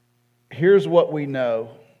here's what we know.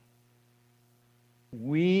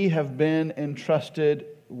 We have been entrusted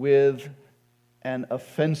with an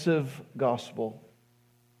offensive gospel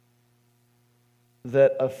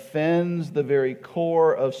that offends the very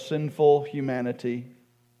core of sinful humanity.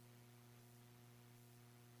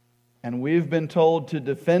 And we've been told to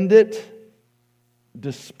defend it,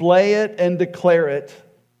 display it, and declare it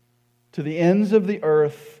to the ends of the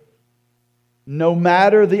earth, no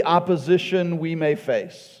matter the opposition we may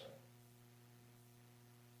face.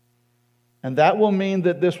 And that will mean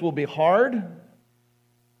that this will be hard,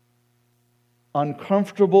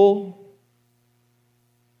 uncomfortable,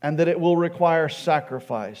 and that it will require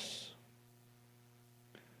sacrifice.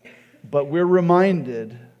 But we're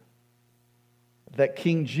reminded that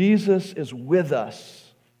King Jesus is with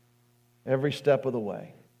us every step of the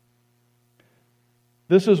way.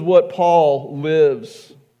 This is what Paul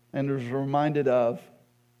lives and is reminded of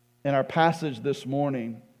in our passage this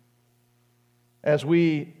morning as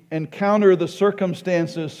we encounter the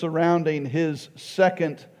circumstances surrounding his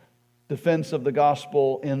second defense of the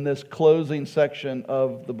gospel in this closing section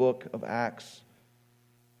of the book of Acts.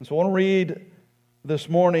 And so I want to read this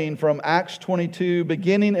morning from Acts 22,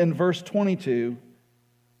 beginning in verse 22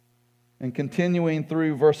 and continuing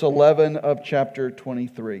through verse 11 of chapter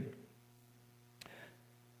 23.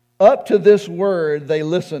 Up to this word they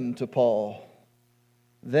listened to Paul.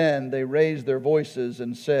 Then they raised their voices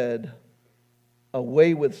and said,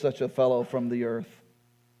 "Away with such a fellow from the earth,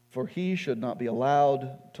 for he should not be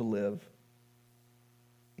allowed to live."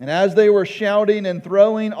 And as they were shouting and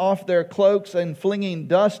throwing off their cloaks and flinging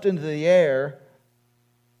dust into the air,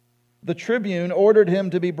 the tribune ordered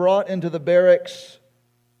him to be brought into the barracks,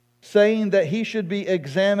 saying that he should be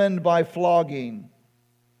examined by flogging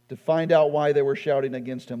to find out why they were shouting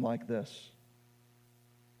against him like this.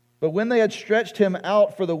 But when they had stretched him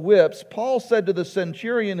out for the whips, Paul said to the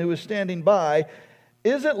centurion who was standing by,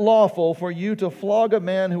 "Is it lawful for you to flog a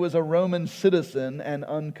man who is a Roman citizen and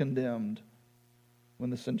uncondemned?" When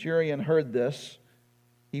the centurion heard this,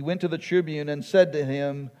 he went to the tribune and said to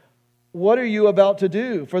him, "What are you about to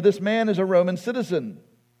do? For this man is a Roman citizen."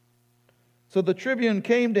 So the tribune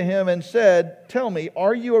came to him and said, "Tell me,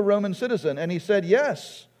 are you a Roman citizen?" And he said,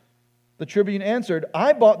 "Yes." The tribune answered,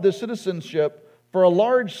 "I bought this citizenship for a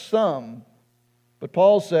large sum." But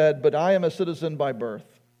Paul said, "But I am a citizen by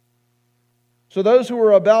birth." So those who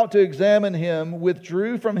were about to examine him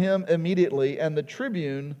withdrew from him immediately, and the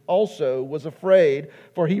tribune also was afraid,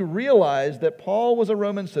 for he realized that Paul was a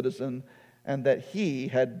Roman citizen and that he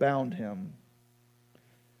had bound him.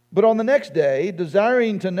 But on the next day,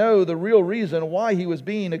 desiring to know the real reason why he was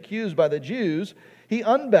being accused by the Jews, he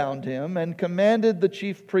unbound him and commanded the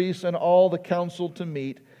chief priests and all the council to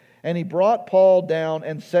meet, and he brought Paul down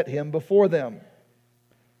and set him before them.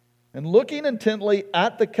 And looking intently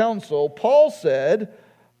at the council, Paul said,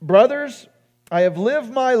 "Brothers, I have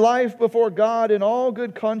lived my life before God in all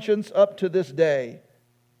good conscience up to this day."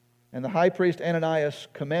 And the high priest Ananias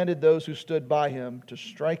commanded those who stood by him to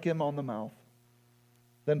strike him on the mouth.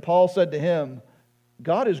 Then Paul said to him,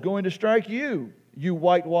 "God is going to strike you, you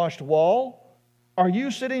whitewashed wall. Are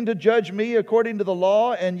you sitting to judge me according to the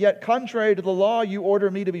law, and yet contrary to the law you order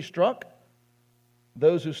me to be struck?"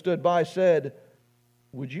 Those who stood by said,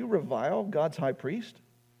 "Would you revile God's high priest?"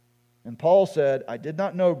 And Paul said, "I did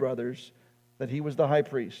not know, brothers, that he was the high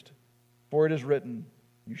priest. For it is written,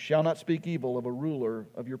 'You shall not speak evil of a ruler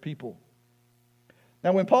of your people.'"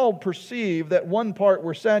 Now when Paul perceived that one part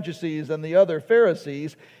were Sadducees and the other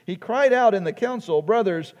Pharisees, he cried out in the council,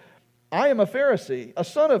 "Brothers, I am a Pharisee, a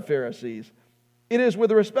son of Pharisees. It is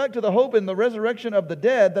with respect to the hope in the resurrection of the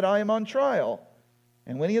dead that I am on trial."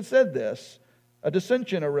 And when he had said this, a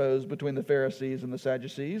dissension arose between the Pharisees and the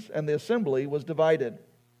Sadducees, and the assembly was divided.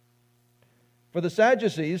 For the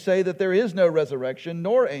Sadducees say that there is no resurrection,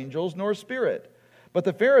 nor angels, nor spirit. But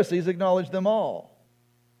the Pharisees acknowledge them all.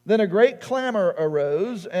 Then a great clamor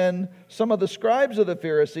arose, and some of the scribes of the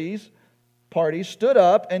Pharisees' party stood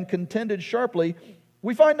up and contended sharply,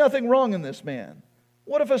 "We find nothing wrong in this man.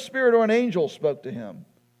 What if a spirit or an angel spoke to him?"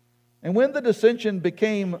 And when the dissension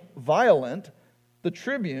became violent, the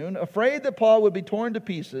tribune, afraid that Paul would be torn to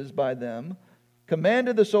pieces by them,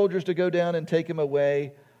 commanded the soldiers to go down and take him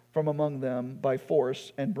away from among them by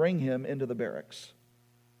force and bring him into the barracks.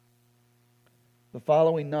 The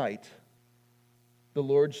following night, the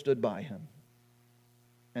Lord stood by him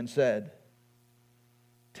and said,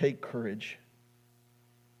 "Take courage,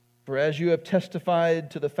 for as you have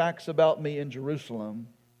testified to the facts about me in Jerusalem,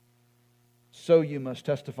 so you must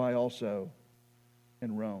testify also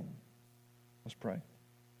in Rome." Let's pray.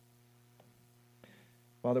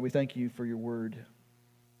 Father, we thank you for your word.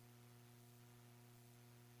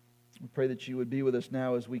 We pray that you would be with us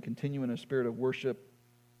now as we continue in a spirit of worship.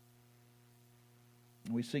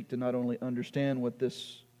 We seek to not only understand what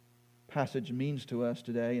this passage means to us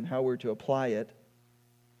today and how we're to apply it,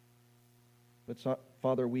 but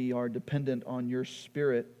Father, we are dependent on your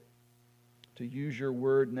Spirit to use your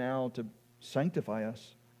word now to sanctify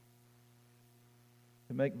us,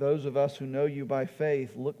 to make those of us who know you by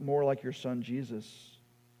faith look more like your Son Jesus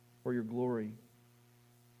for your glory.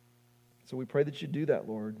 So we pray that you do that,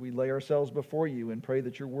 Lord. We lay ourselves before you and pray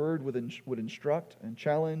that your word would instruct and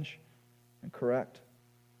challenge and correct,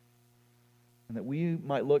 and that we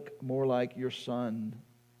might look more like your Son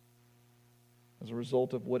as a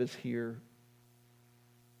result of what is here,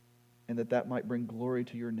 and that might bring glory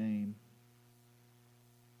to your name.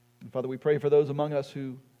 And Father, we pray for those among us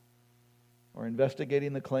who are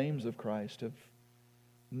investigating the claims of Christ, have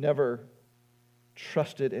never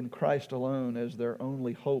trusted in Christ alone as their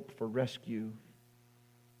only hope for rescue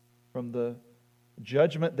from the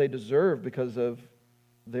judgment they deserve because of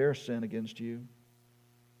their sin against you.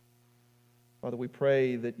 Father, we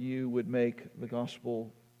pray that you would make the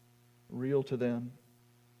gospel real to them,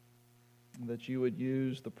 that you would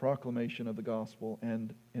use the proclamation of the gospel,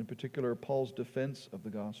 and in particular Paul's defense of the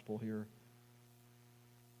gospel here,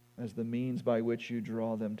 as the means by which you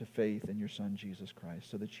draw them to faith in your Son, Jesus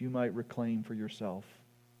Christ, so that you might reclaim for yourself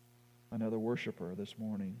another worshiper this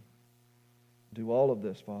morning. Do all of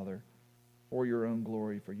this, Father, for your own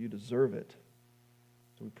glory, for you deserve it.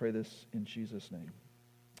 So we pray this in Jesus' name.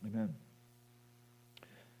 Amen.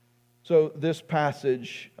 So this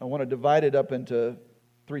passage, I want to divide it up into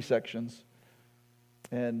 3 sections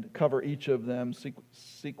and cover each of them, see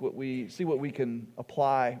what we can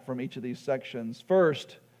apply from each of these sections.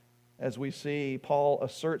 First, as we see, Paul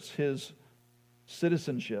asserts his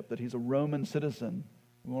citizenship, that he's a Roman citizen.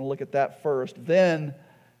 We want to look at that first. Then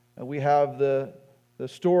we have the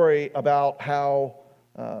story about how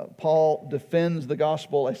Paul defends the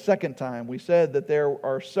gospel a second time. We said that there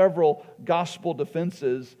are several gospel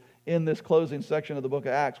defenses in this closing section of the book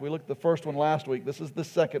of Acts. We looked at the first one last week. This is the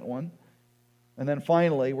second one. And then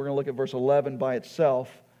finally, we're going to look at verse 11 by itself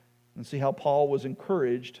and see how Paul was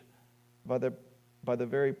encouraged by the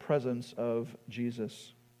very presence of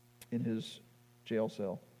Jesus in his jail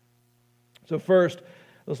cell. So first,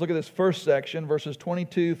 let's look at this first section, verses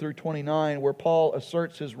 22 through 29, where Paul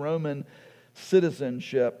asserts his Roman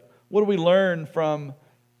citizenship. What do we learn from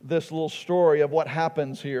this little story of what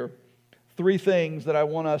happens here? 3 things that I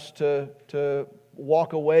want us to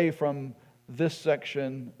walk away from this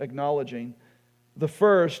section acknowledging. The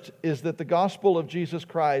first is that the gospel of Jesus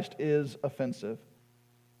Christ is offensive.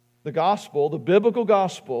 The gospel, the biblical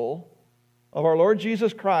gospel of our Lord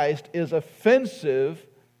Jesus Christ, is offensive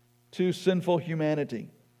to sinful humanity.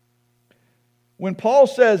 When Paul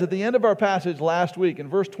says at the end of our passage last week in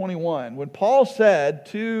verse 21, when Paul said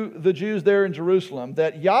to the Jews there in Jerusalem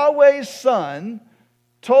that Yahweh's Son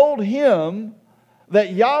told him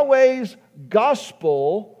that Yahweh's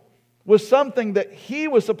gospel was something that he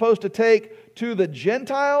was supposed to take to the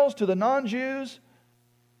Gentiles, to the non-Jews,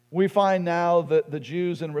 we find now that the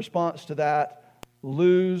Jews, in response to that,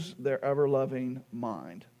 lose their ever-loving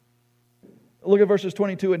mind. Look at verses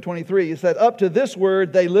 22 and 23. He said, up to this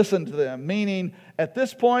word they listened to them, meaning at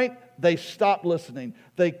this point they stopped listening.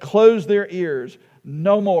 They closed their ears.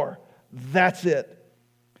 No more. That's it.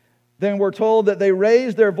 Then we're told that they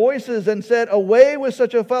raised their voices and said, away with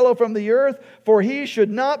such a fellow from the earth, for he should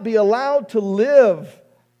not be allowed to live.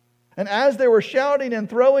 And as they were shouting and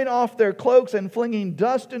throwing off their cloaks and flinging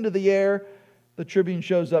dust into the air, the tribune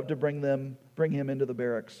shows up to bring him into the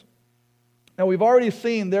barracks. Now, we've already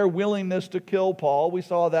seen their willingness to kill Paul. We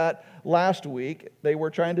saw that last week. They were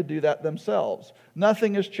trying to do that themselves.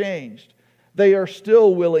 Nothing has changed. They are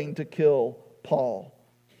still willing to kill Paul.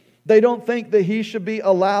 They don't think that he should be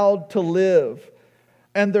allowed to live.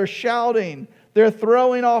 And they're shouting. They're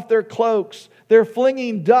throwing off their cloaks. They're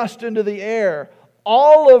flinging dust into the air.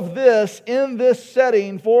 All of this in this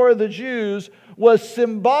setting for the Jews was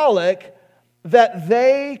symbolic that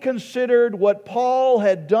they considered what Paul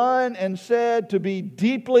had done and said to be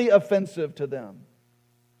deeply offensive to them.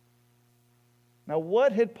 Now,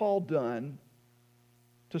 what had Paul done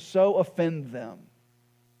to so offend them?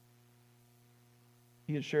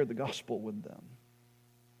 He had shared the gospel with them.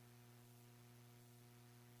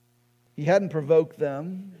 He hadn't provoked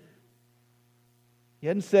them. He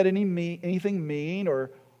hadn't said anything mean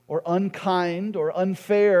or unkind or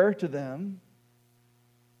unfair to them.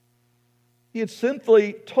 He had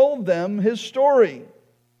simply told them his story.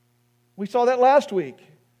 We saw that last week.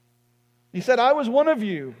 He said, I was one of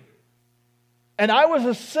you, and I was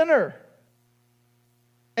a sinner.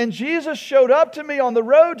 And Jesus showed up to me on the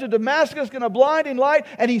road to Damascus in a blinding light,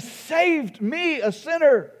 and He saved me, a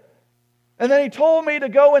sinner. And then He told me to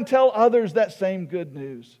go and tell others that same good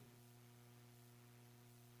news.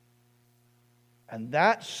 And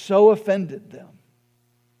that so offended them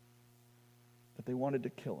that they wanted to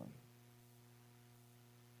kill Him.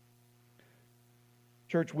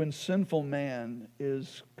 Church, when sinful man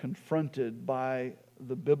is confronted by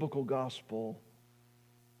the biblical gospel,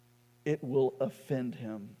 it will offend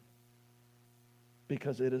him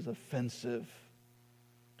because it is offensive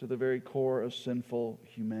to the very core of sinful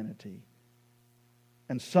humanity.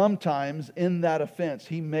 And sometimes in that offense,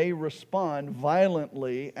 he may respond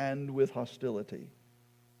violently and with hostility.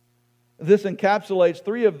 This encapsulates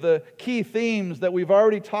three of the key themes that we've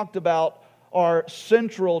already talked about are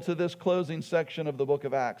central to this closing section of the book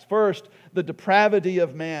of Acts. First, the depravity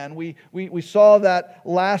of man. We saw that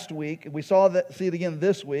last week. We see it again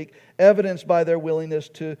this week, evidenced by their willingness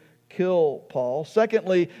to kill Paul.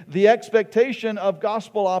 Secondly, the expectation of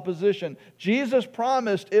gospel opposition. Jesus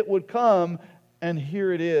promised it would come, and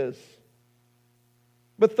here it is.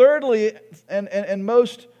 But thirdly, and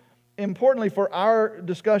most importantly for our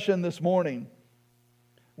discussion this morning,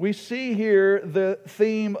 we see here the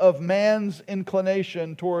theme of man's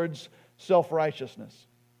inclination towards self-righteousness.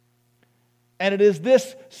 And it is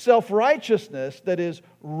this self-righteousness that is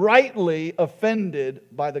rightly offended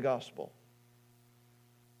by the gospel.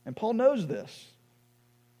 And Paul knows this.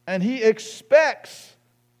 And he expects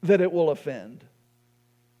that it will offend.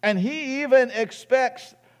 And he even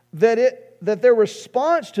expects that their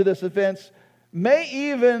response to this offense may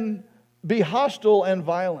even be hostile and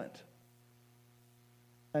violent.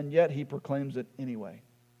 And yet he proclaims it anyway.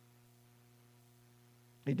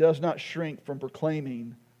 He does not shrink from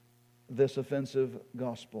proclaiming this offensive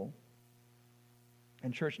gospel.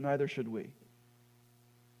 And church, neither should we.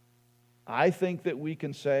 I think that we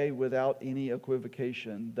can say without any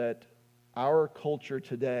equivocation that our culture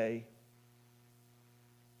today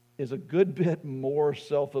is a good bit more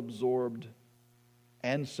self-absorbed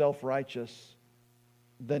and self-righteous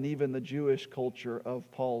than even the Jewish culture of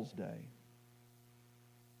Paul's day.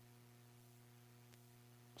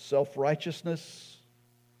 Self-righteousness,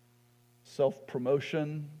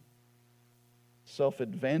 self-promotion,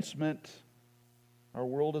 self-advancement. Our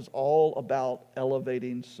world is all about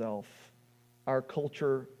elevating self. Our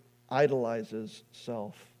culture idolizes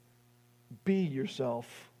self. Be yourself.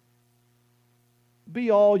 Be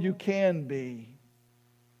all you can be.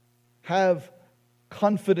 Have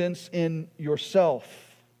confidence in yourself.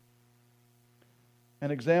 An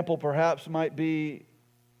example perhaps might be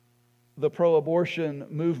the pro-abortion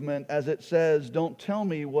movement, as it says, don't tell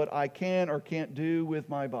me what I can or can't do with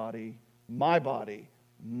my body,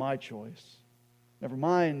 my choice. Never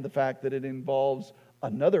mind the fact that it involves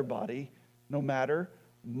another body, no matter,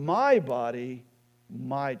 my body,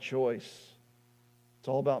 my choice. It's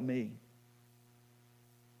all about me.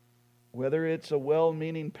 Whether it's a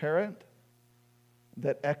well-meaning parent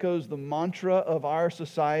that echoes the mantra of our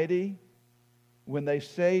society when they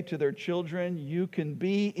say to their children, you can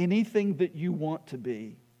be anything that you want to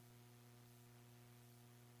be.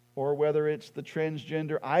 Or whether it's the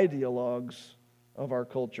transgender ideologues of our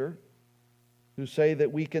culture who say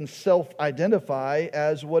that we can self-identify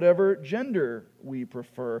as whatever gender we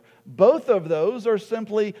prefer. Both of those are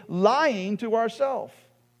simply lying to ourselves.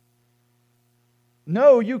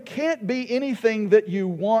 No, you can't be anything that you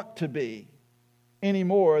want to be any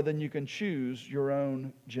more than you can choose your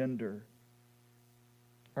own gender.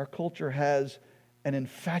 Our culture has an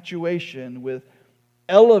infatuation with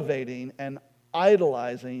elevating and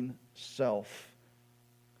idolizing self.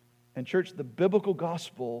 And church, the biblical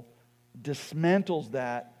gospel dismantles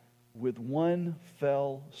that with one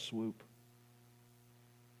fell swoop.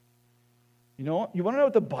 You want to know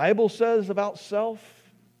what the Bible says about self?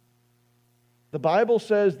 The Bible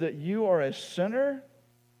says that you are a sinner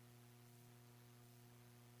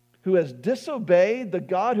who has disobeyed the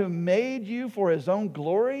God who made you for His own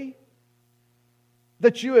glory,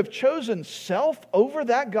 that you have chosen self over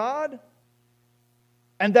that God,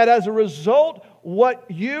 and that as a result,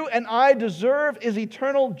 what you and I deserve is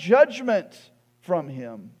eternal judgment from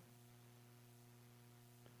Him.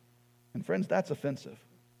 And friends, that's offensive.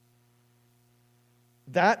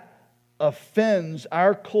 That offends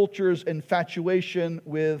our culture's infatuation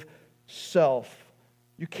with self.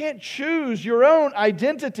 You can't choose your own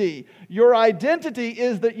identity. Your identity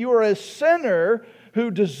is that you are a sinner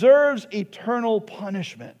who deserves eternal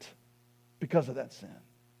punishment because of that sin.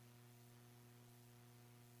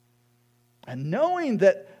 And knowing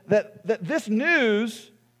that this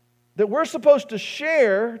news that we're supposed to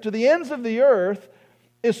share to the ends of the earth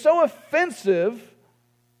is so offensive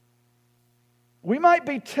we might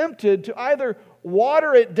be tempted to either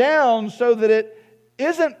water it down so that it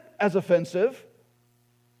isn't as offensive,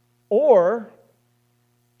 or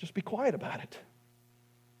just be quiet about it.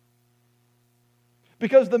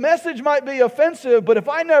 Because the message might be offensive, but if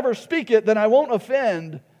I never speak it, then I won't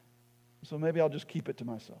offend. So maybe I'll just keep it to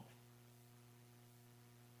myself.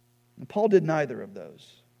 And Paul did neither of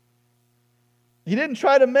those. He didn't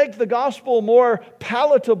try to make the gospel more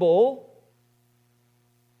palatable,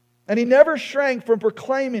 and he never shrank from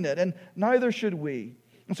proclaiming it, and neither should we.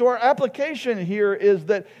 And so our application here is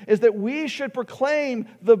that we should proclaim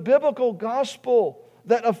the biblical gospel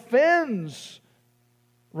that offends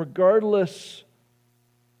regardless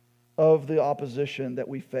of the opposition that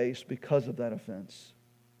we face because of that offense.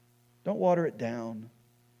 Don't water it down.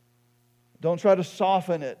 Don't try to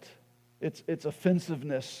soften its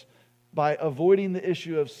offensiveness by avoiding the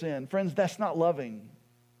issue of sin. Friends, that's not loving.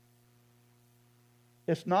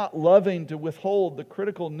 It's not loving to withhold the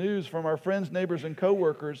critical news from our friends, neighbors, and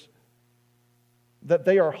coworkers that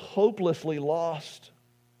they are hopelessly lost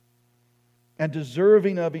and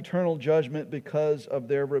deserving of eternal judgment because of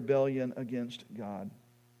their rebellion against God.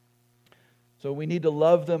 So we need to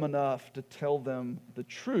love them enough to tell them the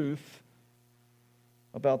truth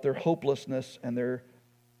about their hopelessness and their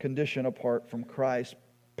condition apart from Christ.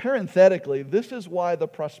 Parenthetically, this is why the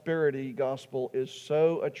prosperity gospel is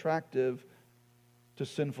so attractive to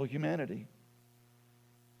sinful humanity.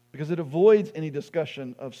 Because it avoids any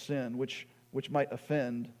discussion of sin, which might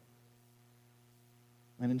offend.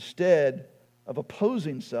 And instead of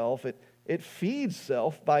opposing self, it feeds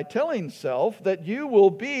self by telling self that you will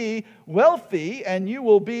be wealthy and you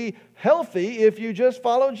will be healthy if you just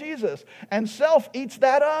follow Jesus. And self eats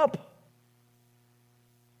that up.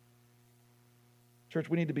 Church,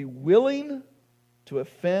 we need to be willing to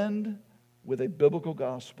offend with a biblical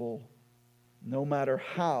gospel, no matter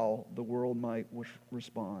how the world might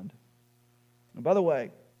respond. And by the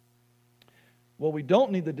way, what we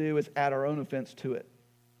don't need to do is add our own offense to it.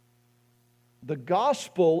 The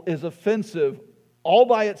gospel is offensive all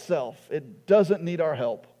by itself. It doesn't need our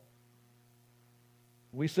help.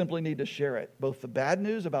 We simply need to share it, both the bad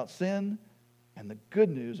news about sin and the good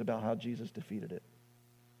news about how Jesus defeated it.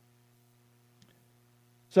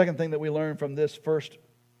 Second thing that we learn from this first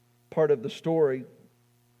part of the story,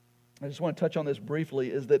 I just want to touch on this briefly,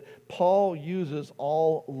 is that Paul uses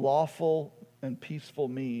all lawful and peaceful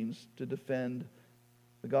means to defend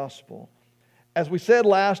the gospel. As we said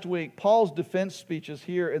last week, Paul's defense speeches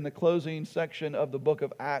here in the closing section of the book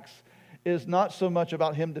of Acts is not so much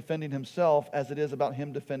about him defending himself as it is about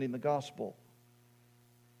him defending the gospel.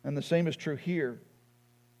 And the same is true here.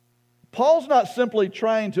 Paul's not simply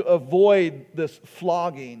trying to avoid this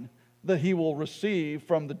flogging that he will receive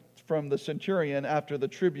from the centurion after the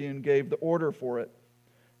tribune gave the order for it.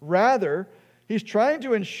 Rather, he's trying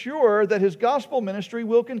to ensure that his gospel ministry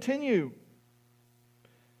will continue.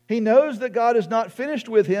 He knows that God is not finished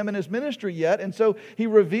with him in his ministry yet, and so he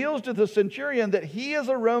reveals to the centurion that he is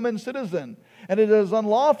a Roman citizen, and it is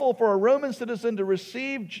unlawful for a Roman citizen to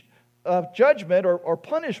receive judgment or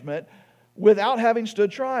punishment without having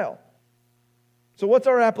stood trial. So what's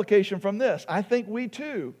our application from this? I think we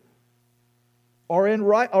too are in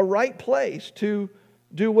a right place to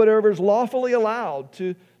do whatever is lawfully allowed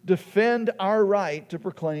to defend our right to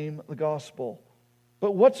proclaim the gospel.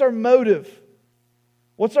 But what's our motive?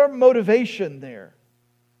 What's our motivation there?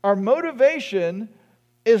 Our motivation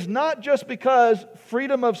is not just because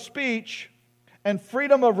freedom of speech and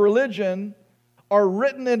freedom of religion are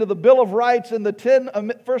written into the Bill of Rights in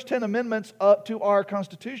the first 10 amendments to our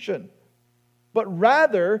Constitution, but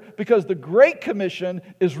rather because the Great Commission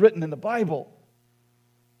is written in the Bible.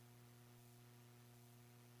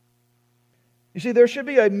 You see, there should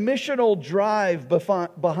be a missional drive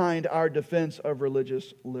behind our defense of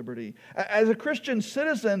religious liberty. As a Christian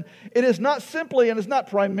citizen, it is not simply and it's not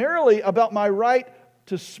primarily about my right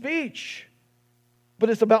to speech, but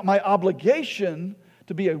it's about my obligation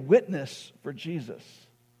to be a witness for Jesus.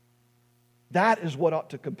 That is what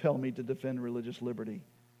ought to compel me to defend religious liberty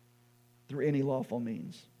through any lawful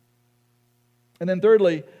means. And then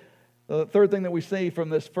thirdly, the third thing that we see from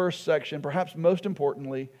this first section, perhaps most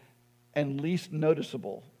importantly, and least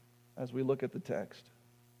noticeable as we look at the text,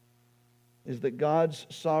 is that God's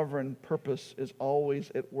sovereign purpose is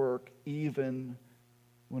always at work, even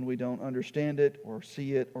when we don't understand it or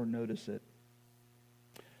see it or notice it.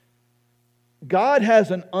 God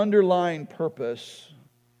has an underlying purpose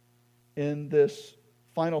in this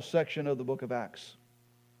final section of the book of Acts.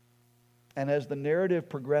 And as the narrative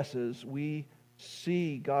progresses, we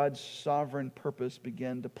see God's sovereign purpose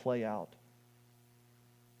begin to play out.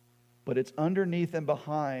 but it's underneath and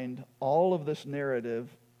behind all of this narrative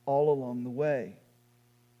all along the way.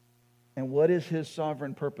 And what is his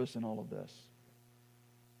sovereign purpose in all of this?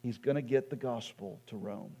 He's going to get the gospel to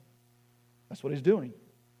Rome. That's what he's doing.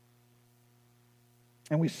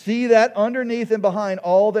 And we see that underneath and behind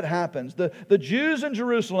all that happens. The Jews in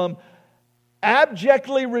Jerusalem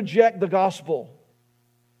abjectly reject the gospel.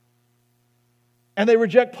 And they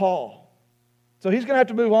reject Paul. So he's going to have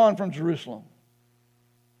to move on from Jerusalem.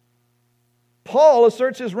 Paul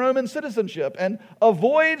asserts his Roman citizenship and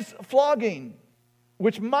avoids flogging,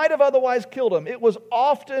 which might have otherwise killed him. It was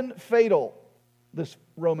often fatal, this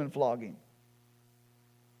Roman flogging.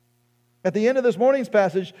 At the end of this morning's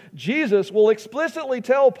passage, Jesus will explicitly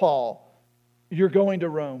tell Paul, you're going to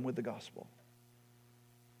Rome with the gospel.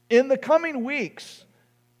 In the coming weeks,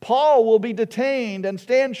 Paul will be detained and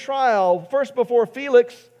stand trial, first before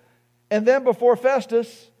Felix and then before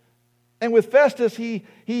Festus. And with Festus, he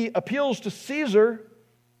appeals to Caesar.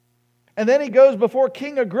 And then he goes before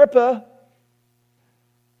King Agrippa.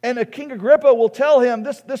 And King Agrippa will tell him,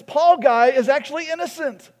 this Paul guy is actually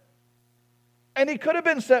innocent. And he could have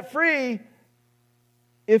been set free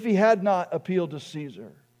if he had not appealed to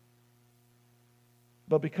Caesar.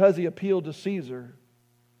 But because he appealed to Caesar,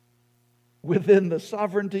 within the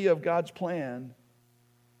sovereignty of God's plan,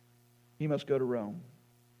 he must go to Rome.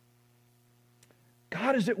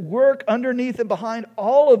 God is at work underneath and behind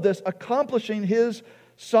all of this, accomplishing his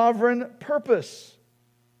sovereign purpose.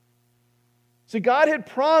 See, God had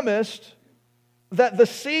promised that the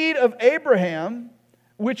seed of Abraham,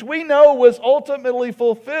 which we know was ultimately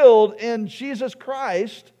fulfilled in Jesus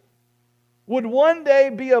Christ, would one day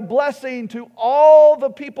be a blessing to all the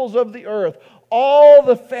peoples of the earth, all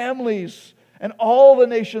the families, and all the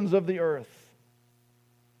nations of the earth.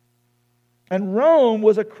 And Rome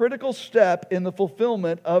was a critical step in the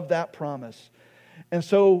fulfillment of that promise. And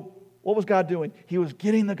so, what was God doing? He was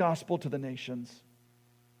getting the gospel to the nations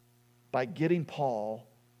by getting Paul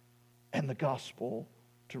and the gospel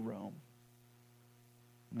to Rome.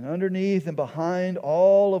 And underneath and behind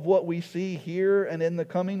all of what we see here and in the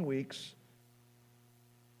coming weeks,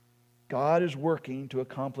 God is working to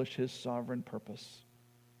accomplish his sovereign purpose.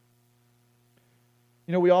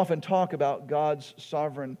 You know, we often talk about God's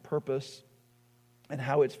sovereign purpose and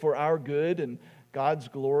how it's for our good and God's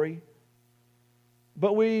glory.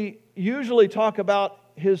 But we usually talk about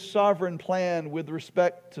his sovereign plan with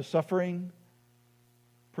respect to suffering,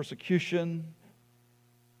 persecution,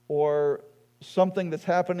 or something that's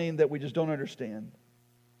happening that we just don't understand.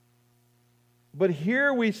 But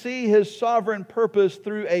here we see his sovereign purpose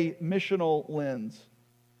through a missional lens.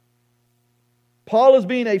 Paul is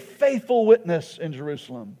being a faithful witness in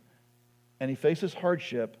Jerusalem, and he faces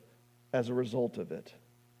hardship as a result of it.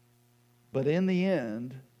 But in the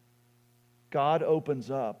end, God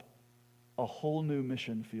opens up a whole new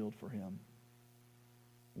mission field for him.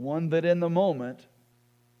 One that in the moment,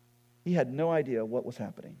 he had no idea what was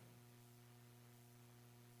happening.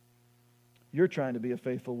 You're trying to be a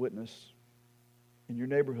faithful witness in your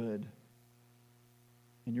neighborhood,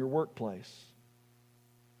 in your workplace.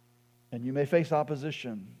 And you may face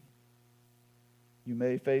opposition. You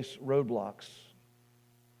may face roadblocks.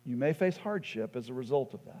 You may face hardship as a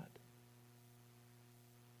result of that.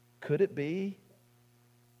 Could it be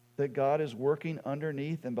that God is working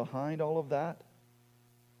underneath and behind all of that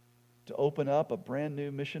to open up a brand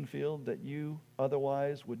new mission field that you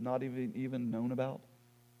otherwise would not even known about?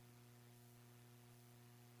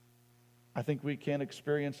 I think we can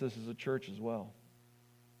experience this as a church as well.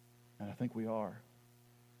 And I think we are.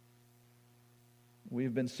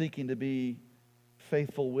 We've been seeking to be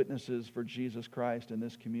faithful witnesses for Jesus Christ in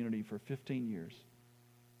this community for 15 years.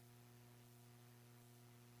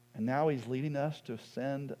 And now he's leading us to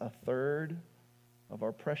send a third of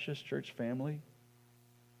our precious church family,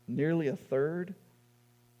 nearly a third,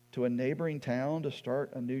 to a neighboring town to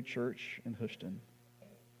start a new church in Houston.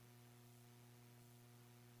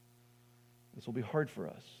 This will be hard for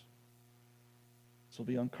us. This will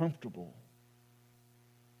be uncomfortable.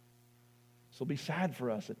 This will be sad for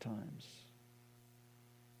us at times.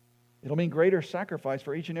 It'll mean greater sacrifice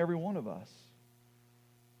for each and every one of us.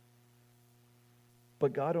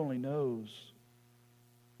 But God only knows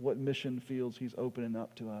what mission fields he's opening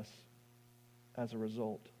up to us as a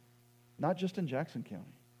result. Not just in Jackson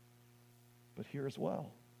County, but here as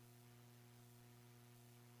well.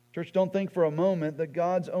 Church, don't think for a moment that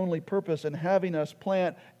God's only purpose in having us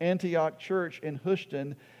plant Antioch Church in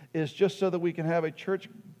Houston is just so that we can have a church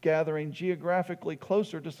gathering geographically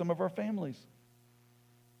closer to some of our families.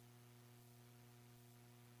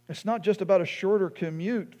 It's not just about a shorter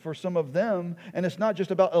commute for some of them, and it's not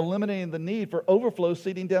just about eliminating the need for overflow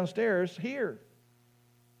seating downstairs here.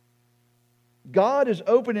 God is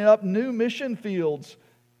opening up new mission fields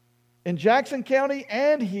in Jackson County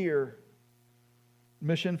and here.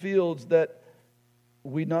 Mission fields that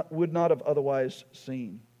we would not have otherwise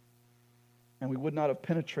seen. And we would not have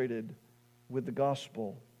penetrated with the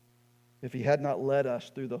gospel if He had not led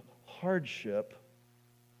us through the hardship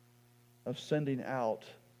of sending out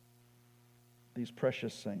these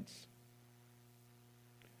precious saints.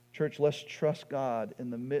 Church, let's trust God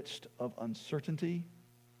in the midst of uncertainty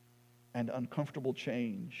and uncomfortable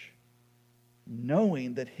change,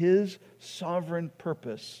 knowing that His sovereign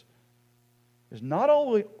purpose is not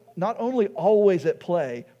only always at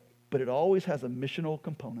play, but it always has a missional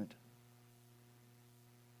component.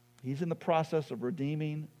 He's in the process of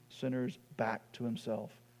redeeming sinners back to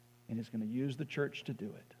Himself, and He's going to use the church to do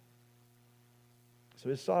it. So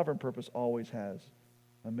His sovereign purpose always has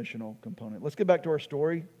a missional component. Let's get back to our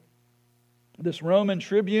story. This Roman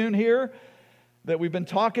tribune here that we've been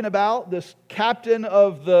talking about, this captain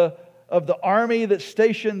of the army that's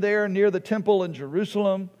stationed there near the temple in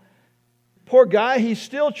Jerusalem. Poor guy, he's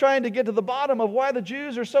still trying to get to the bottom of why the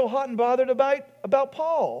Jews are so hot and bothered about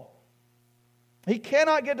Paul. He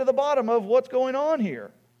cannot get to the bottom of what's going on here.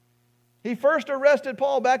 He first arrested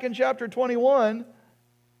Paul back in chapter 21,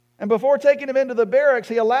 and before taking him into the barracks,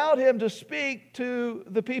 he allowed him to speak to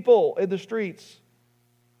the people in the streets.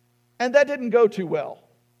 And that didn't go too well,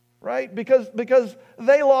 right? Because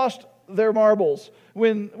they lost their marbles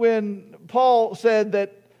when Paul said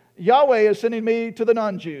that Yahweh is sending me to the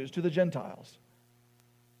non-Jews, to the Gentiles.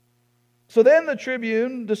 So then the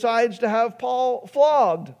tribune decides to have Paul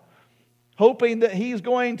flogged, hoping that he's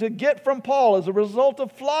going to get from Paul, as a result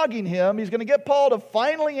of flogging him, he's going to get Paul to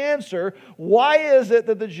finally answer, why is it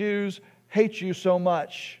that the Jews hate you so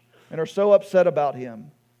much and are so upset about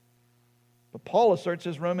him? But Paul asserts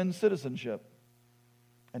his Roman citizenship.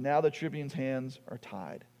 And now the tribune's hands are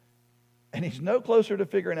tied. And he's no closer to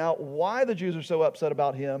figuring out why the Jews are so upset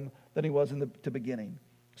about him than he was in the beginning.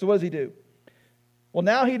 So what does he do? Well,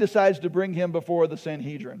 now he decides to bring him before the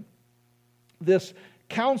Sanhedrin. This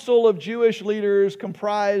council of Jewish leaders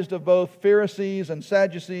comprised of both Pharisees and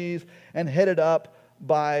Sadducees and headed up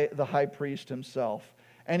by the high priest himself.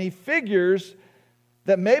 And he figures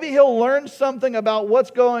that maybe he'll learn something about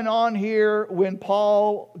what's going on here when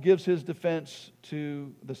Paul gives his defense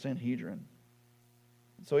to the Sanhedrin.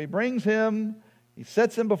 So he brings him, he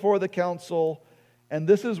sets him before the council, and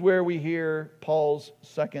this is where we hear Paul's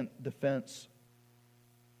second defense.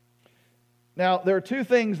 Now, there are two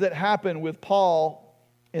things that happen with Paul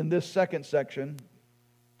in this second section.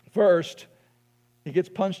 First, he gets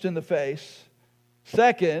punched in the face.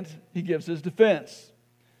 Second, he gives his defense.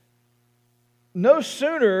 No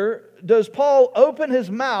sooner does Paul open his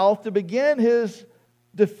mouth to begin his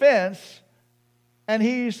defense, and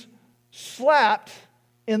he's slapped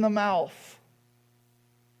in the mouth.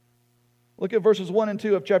 Look at verses 1 and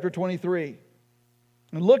 2 of chapter 23.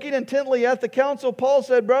 And looking intently at the council, Paul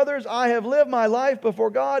said, "Brothers, I have lived my life before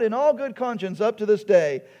God in all good conscience up to this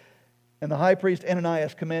day." And the high priest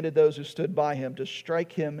Ananias commanded those who stood by him to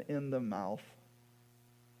strike him in the mouth.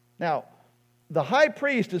 Now, the high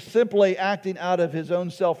priest is simply acting out of his own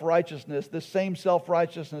self-righteousness, this same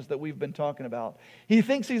self-righteousness that we've been talking about. He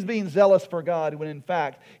thinks he's being zealous for God, when in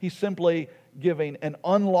fact he's simply giving an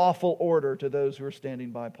unlawful order to those who are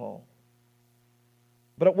standing by Paul.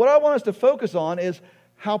 But what I want us to focus on is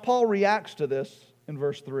how Paul reacts to this in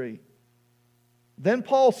verse 3. Then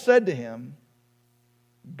Paul said to him,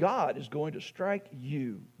 "God is going to strike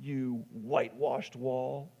you, you whitewashed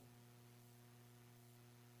wall.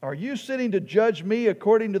 Are you sitting to judge me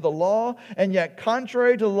according to the law, and yet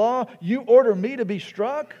contrary to the law, you order me to be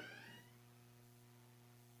struck?"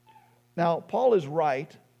 Now, Paul is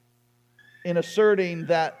right in asserting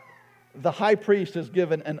that the high priest has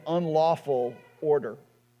given an unlawful order.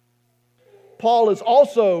 Paul is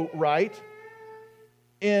also right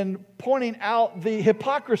in pointing out the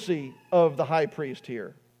hypocrisy of the high priest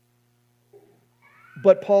here.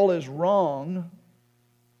 But Paul is wrong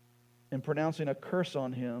in pronouncing a curse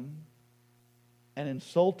on him and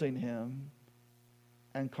insulting him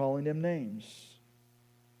and calling him names.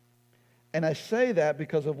 And I say that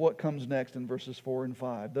because of what comes next in verses 4 and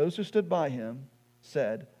 5. Those who stood by him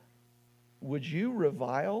said, "Would you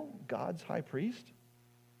revile God's high priest?"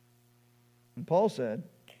 And Paul said,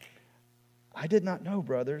 "I did not know,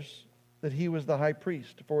 brothers, that he was the high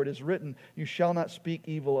priest, for it is written, 'You shall not speak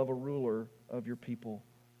evil of a ruler of your people.'"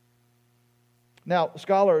 Now,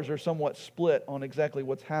 scholars are somewhat split on exactly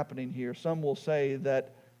what's happening here. Some will say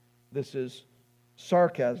that this is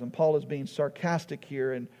sarcasm. Paul is being sarcastic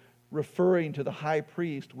here and referring to the high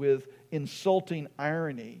priest with insulting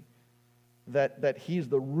irony that he's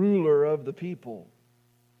the ruler of the people.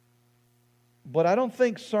 But I don't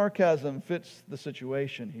think sarcasm fits the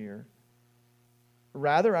situation here.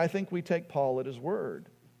 Rather, I think we take Paul at his word,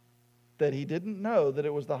 that he didn't know that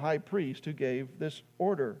it was the high priest who gave this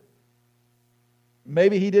order.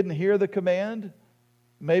 Maybe he didn't hear the command.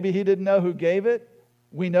 Maybe he didn't know who gave it.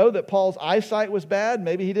 We know that Paul's eyesight was bad.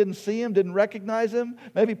 Maybe he didn't see him, didn't recognize him.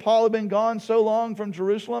 Maybe Paul had been gone so long from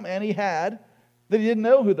Jerusalem, and he had, that he didn't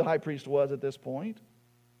know who the high priest was at this point.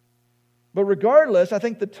 But regardless, I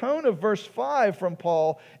think the tone of verse 5 from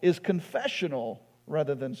Paul is confessional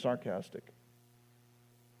rather than sarcastic.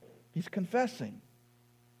 He's confessing.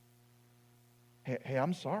 Hey,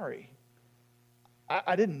 I'm sorry.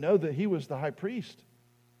 I didn't know that he was the high priest.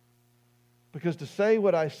 Because to say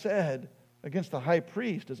what I said against the high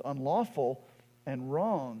priest is unlawful and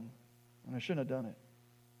wrong, and I shouldn't have done it.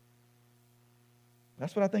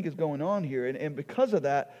 That's what I think is going on here. And because of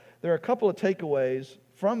that, there are a couple of takeaways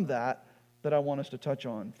from that I want us to touch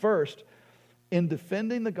on. First, in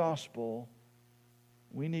defending the gospel,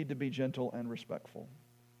 we need to be gentle and respectful.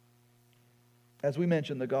 As we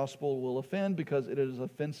mentioned, the gospel will offend because it is an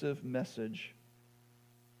offensive message.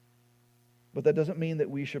 But that doesn't mean that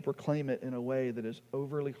we should proclaim it in a way that is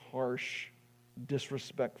overly harsh,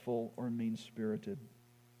 disrespectful, or mean-spirited.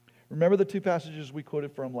 Remember the two passages we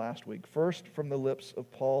quoted from last week. First, from the lips of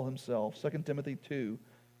Paul himself, 2 Timothy 2,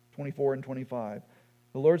 24 and 25.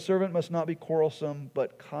 The Lord's servant must not be quarrelsome,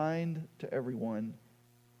 but kind to everyone,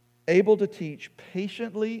 able to teach,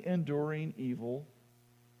 patiently enduring evil,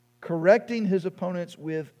 correcting his opponents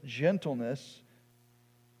with gentleness,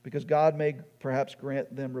 because God may perhaps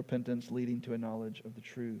grant them repentance leading to a knowledge of the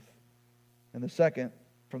truth. And the second,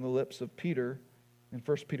 from the lips of Peter, in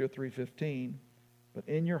 1 Peter 3:15, but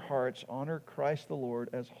in your hearts honor Christ the Lord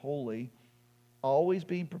as holy, always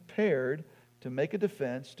being prepared to make a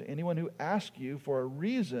defense to anyone who asks you for a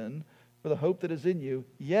reason for the hope that is in you,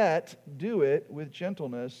 yet do it with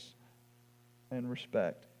gentleness and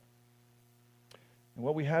respect. And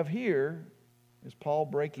what we have here is Paul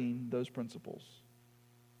breaking those principles.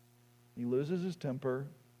 He loses his temper.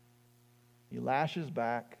 He lashes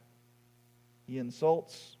back. He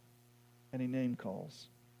insults, and he name calls.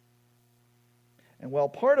 And while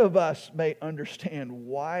part of us may understand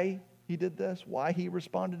why he did this, why he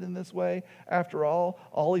responded in this way, after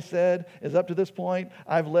all he said is, up to this point,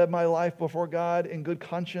 I've led my life before God in good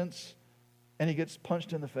conscience, and he gets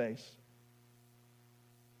punched in the face.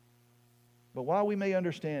 But while we may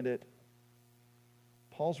understand it,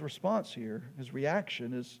 Paul's response here, his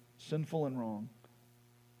reaction, is sinful and wrong.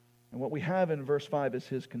 And what we have in verse 5 is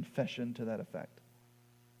his confession to that effect.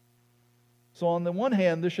 So on the one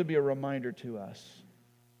hand, this should be a reminder to us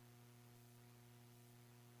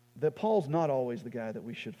that Paul's not always the guy that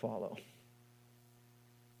we should follow.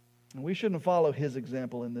 And we shouldn't follow his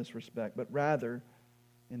example in this respect, but rather,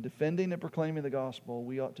 in defending and proclaiming the gospel,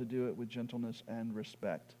 we ought to do it with gentleness and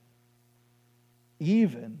respect.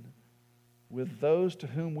 Even with those to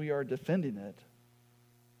whom we are defending it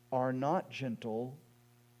are not gentle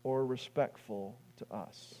or respectful to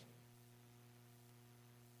us.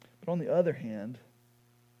 But on the other hand,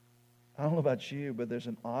 I don't know about you, but there's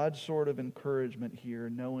an odd sort of encouragement here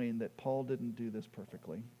knowing that Paul didn't do this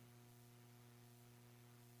perfectly.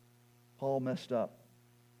 Paul messed up.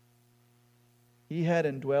 He had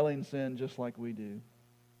indwelling sin just like we do.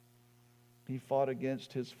 He fought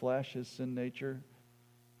against his flesh, his sin nature,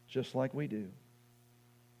 just like we do.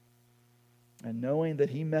 And knowing that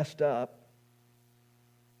he messed up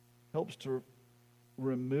helps to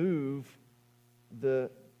remove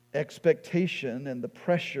the expectation and the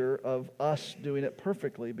pressure of us doing it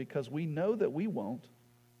perfectly, because we know that we won't,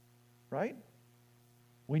 right?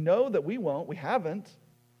 We know that we won't. We haven't.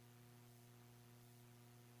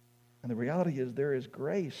 And the reality is there is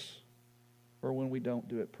grace for when we don't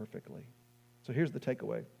do it perfectly. So here's the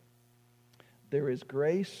takeaway. There is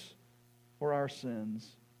grace for our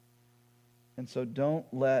sins, and so don't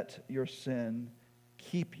let your sin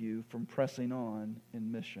keep you from pressing on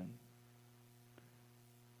in mission.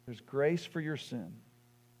 There's grace for your sin.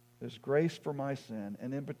 There's grace for my sin.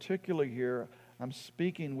 And in particular here, I'm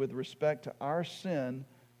speaking with respect to our sin,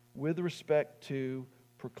 with respect to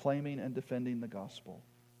proclaiming and defending the gospel.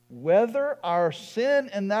 Whether our sin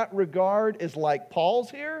in that regard is like Paul's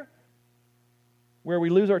here, where we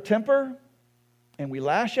lose our temper and we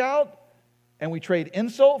lash out and we trade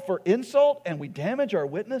insult for insult and we damage our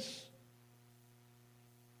witness,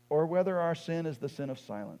 or whether our sin is the sin of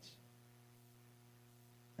silence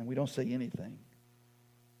and we don't say anything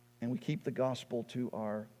and we keep the gospel to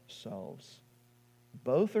ourselves.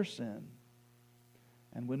 Both are sin.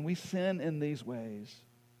 And when we sin in these ways,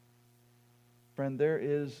 friend, there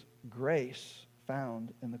is grace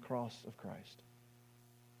found in the cross of Christ.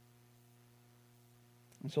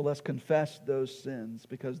 And so let's confess those sins,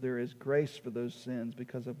 because there is grace for those sins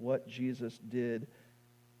because of what Jesus did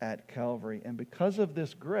at Calvary. And because of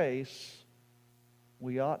this grace,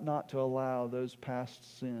 we ought not to allow those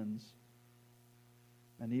past sins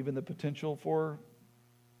and even the potential for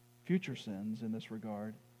future sins in this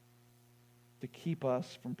regard to keep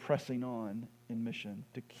us from pressing on in mission,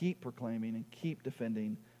 to keep proclaiming and keep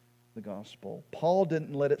defending the gospel. Paul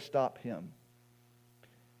didn't let it stop him.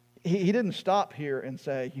 He didn't stop here and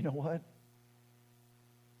say, you know what?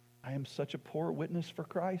 I am such a poor witness for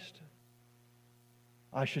Christ.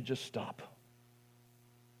 I should just stop.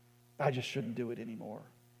 I just shouldn't do it anymore.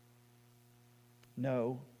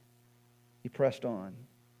 No, he pressed on.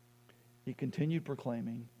 He continued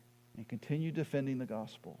proclaiming and continued defending the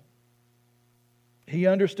gospel. He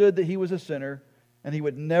understood that he was a sinner and he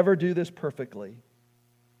would never do this perfectly.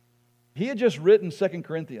 He had just written 2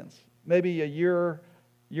 Corinthians, maybe a year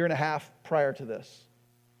and a half prior to this.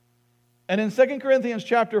 And in 2 Corinthians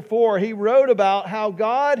chapter 4, he wrote about how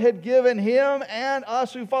God had given him and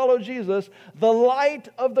us who follow Jesus the light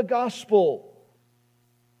of the gospel.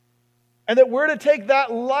 And that we're to take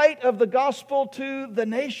that light of the gospel to the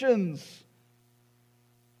nations.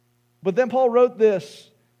 But then Paul wrote this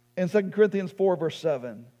in 2 Corinthians 4, verse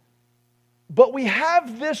 7. But we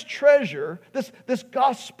have this treasure, this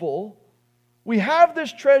gospel, we have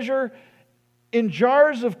this treasure in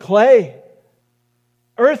jars of clay,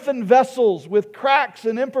 earthen vessels with cracks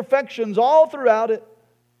and imperfections all throughout it.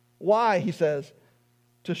 Why, he says?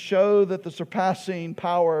 To show that the surpassing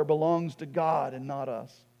power belongs to God and not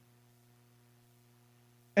us.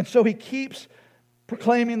 And so he keeps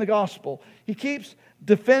proclaiming the gospel. He keeps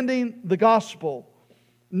defending the gospel,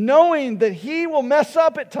 knowing that he will mess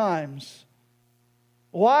up at times.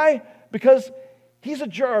 Why? Because he's a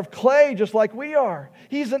jar of clay just like we are.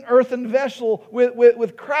 He's an earthen vessel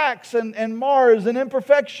with cracks and mars and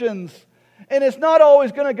imperfections. And it's not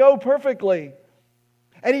always going to go perfectly.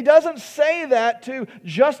 And he doesn't say that to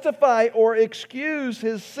justify or excuse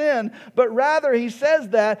his sin, but rather he says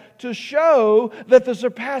that to show that the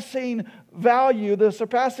surpassing value, the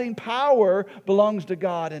surpassing power belongs to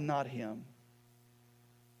God and not him.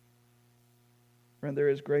 Friend, there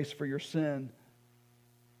is grace for your sin.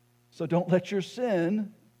 So don't let your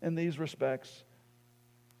sin in these respects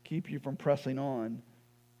keep you from pressing on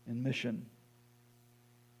in mission.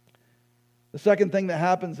 The second thing that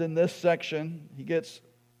happens in this section, he gets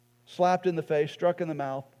slapped in the face, struck in the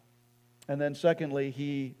mouth, and then secondly,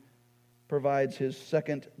 he provides his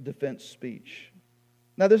second defense speech.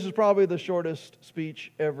 Now, this is probably the shortest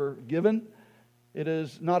speech ever given. It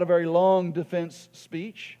is not a very long defense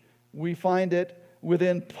speech. We find it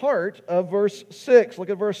within part of verse 6. Look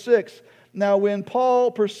at verse 6. Now, when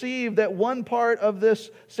Paul perceived that one part of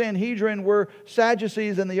this Sanhedrin were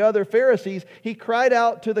Sadducees and the other Pharisees, he cried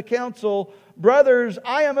out to the council, "Brothers,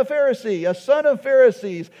 I am a Pharisee, a son of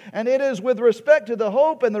Pharisees, and it is with respect to the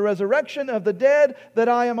hope and the resurrection of the dead that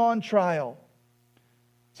I am on trial."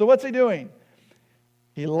 So what's he doing?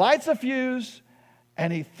 He lights a fuse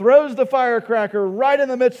and he throws the firecracker right in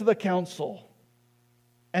the midst of the council.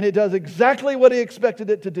 And it does exactly what he expected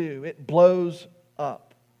it to do. It blows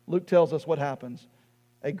up. Luke tells us what happens.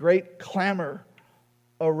 A great clamor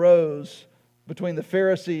arose between the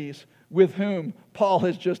Pharisees, with whom Paul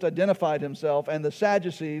has just identified himself, and the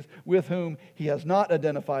Sadducees, with whom he has not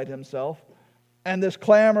identified himself. And this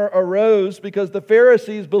clamor arose because the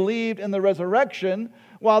Pharisees believed in the resurrection,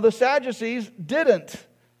 while the Sadducees didn't.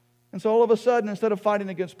 And so all of a sudden, instead of fighting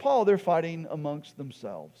against Paul, they're fighting amongst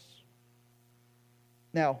themselves.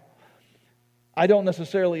 Now, I don't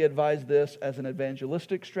necessarily advise this as an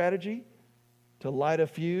evangelistic strategy, to light a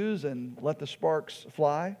fuse and let the sparks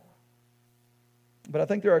fly. But I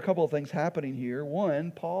think there are a couple of things happening here.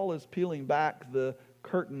 One, Paul is peeling back the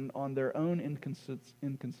curtain on their own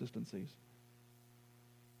inconsistencies.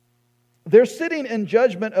 They're sitting in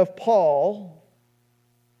judgment of Paul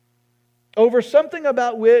over something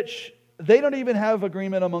about which they don't even have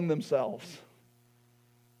agreement among themselves.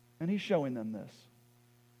 And he's showing them this.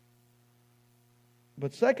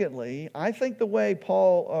 But secondly, I think the way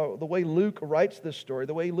Luke writes this story,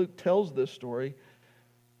 the way Luke tells this story,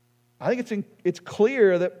 I think it's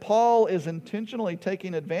clear that Paul is intentionally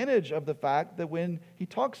taking advantage of the fact that when he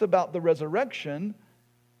talks about the resurrection,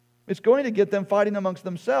 it's going to get them fighting amongst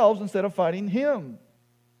themselves instead of fighting him.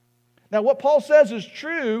 Now, what Paul says is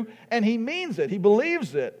true, and he means it. He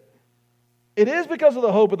believes it. It is because of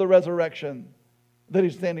the hope of the resurrection that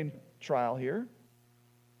he's standing trial here.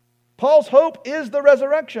 Paul's hope is the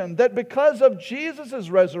resurrection, that because of Jesus'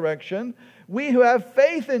 resurrection, we who have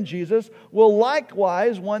faith in Jesus will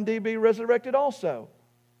likewise one day be resurrected also.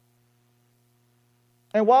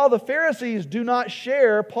 And while the Pharisees do not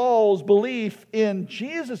share Paul's belief in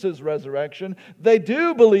Jesus' resurrection, they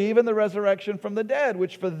do believe in the resurrection from the dead,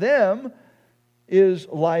 which for them is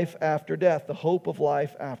life after death, the hope of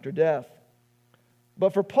life after death.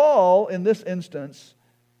 But for Paul, in this instance,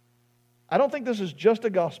 I don't think this is just a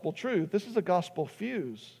gospel truth. This is a gospel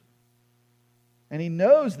fuse. And he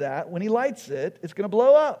knows that when he lights it, it's going to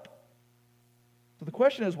blow up. So the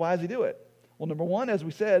question is, why does he do it? Well, number one, as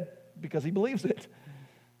we said, because he believes it.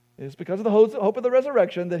 It's because of the hope of the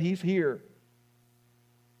resurrection that he's here.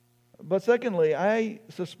 But secondly, I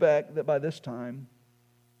suspect that by this time,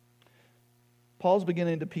 Paul's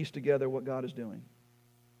beginning to piece together what God is doing.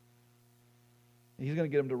 He's going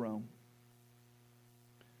to get him to Rome.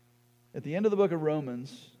 At the end of the book of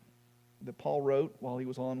Romans that Paul wrote while he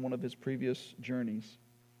was on one of his previous journeys,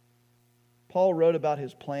 Paul wrote about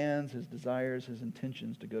his plans, his desires, his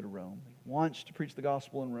intentions to go to Rome. He wants to preach the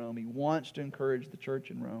gospel in Rome. He wants to encourage the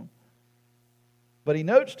church in Rome. But he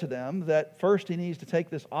notes to them that first he needs to take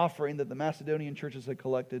this offering that the Macedonian churches had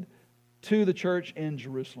collected to the church in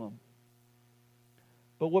Jerusalem.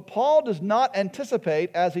 But what Paul does not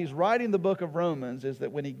anticipate as he's writing the book of Romans is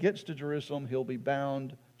that when he gets to Jerusalem, he'll be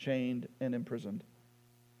bound, chained, and imprisoned.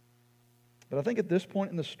 But I think at this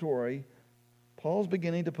point in the story, Paul's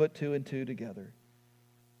beginning to put two and two together.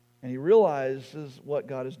 And he realizes what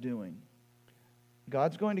God is doing.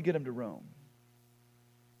 God's going to get him to Rome,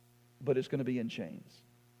 but it's going to be in chains.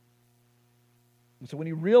 And so when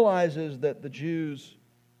he realizes that the Jews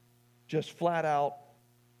just flat out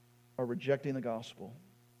are rejecting the gospel,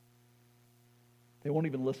 they won't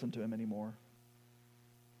even listen to him anymore.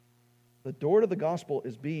 The door to the gospel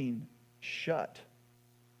is being shut.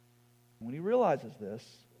 When he realizes this,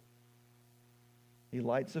 he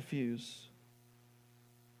lights a fuse,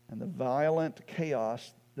 and the violent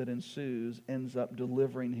chaos that ensues ends up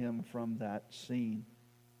delivering him from that scene.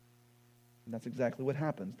 And that's exactly what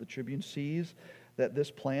happens. The tribune sees that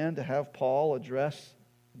this plan to have Paul address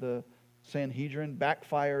the Sanhedrin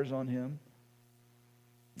backfires on him,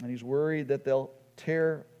 and he's worried that they'll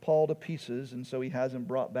tear Paul to pieces, and so he has him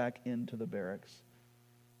brought back into the barracks.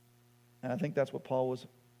 And I think that's what Paul was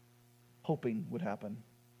hoping would happen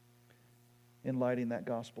in lighting that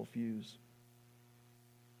gospel fuse.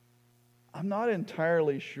 I'm not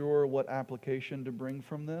entirely sure what application to bring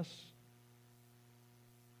from this,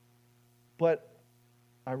 but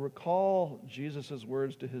I recall Jesus'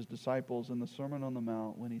 words to his disciples in the Sermon on the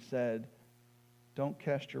Mount when he said, "Don't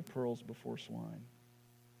cast your pearls before swine."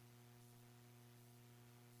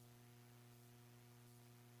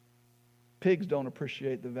 Pigs don't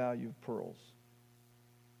appreciate the value of pearls.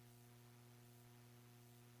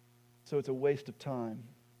 So it's a waste of time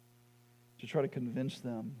to try to convince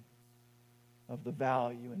them of the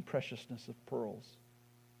value and preciousness of pearls.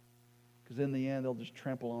 Because in the end, they'll just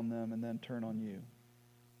trample on them and then turn on you.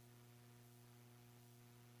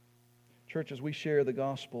 Church, as we share the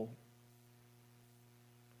gospel,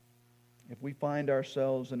 if we find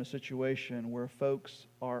ourselves in a situation where folks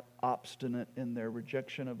are obstinate in their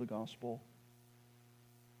rejection of the gospel,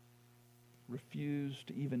 refuse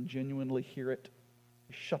to even genuinely hear it,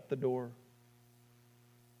 shut the door,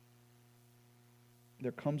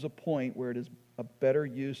 there comes a point where it is a better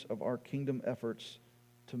use of our kingdom efforts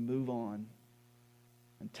to move on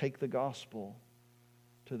and take the gospel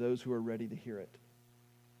to those who are ready to hear it.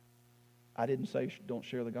 I didn't say don't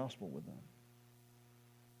share the gospel with them.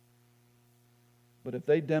 But if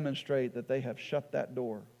they demonstrate that they have shut that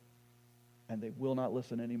door and they will not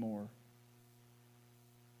listen anymore,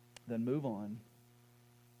 then move on.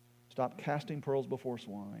 Stop casting pearls before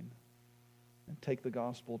swine and take the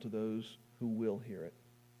gospel to those who will hear it.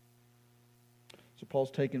 So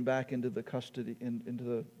Paul's taken back into the custody, into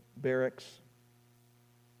the barracks.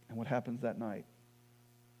 And what happens that night?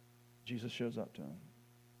 Jesus shows up to him.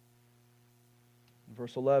 In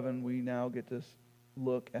verse 11, we now get to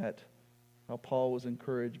look at how Paul was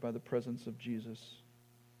encouraged by the presence of Jesus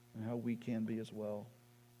and how we can be as well.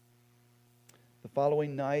 The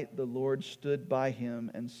following night, the Lord stood by him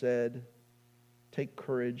and said, "Take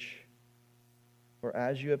courage, for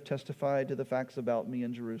as you have testified to the facts about me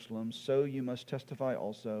in Jerusalem, so you must testify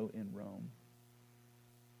also in Rome."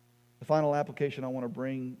 The final application I want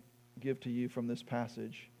to give to you from this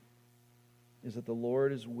passage is that the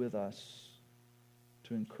Lord is with us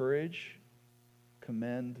to encourage,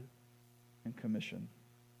 commend, and commission.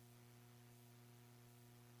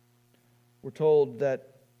 We're told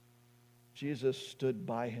that Jesus stood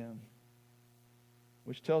by him,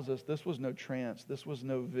 which tells us this was no trance, this was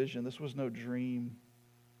no vision, this was no dream.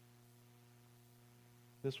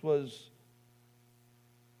 This was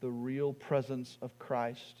the real presence of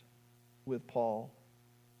Christ with Paul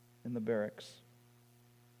in the barracks.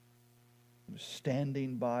 He was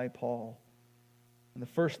standing by Paul. And the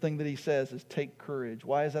first thing that he says is, take courage.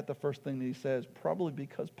 Why is that the first thing that he says? Probably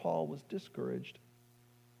because Paul was discouraged.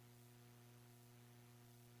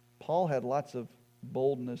 Paul had lots of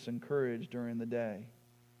boldness and courage during the day.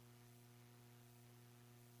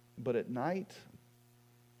 But at night,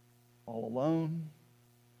 all alone,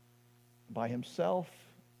 by himself,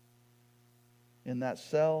 in that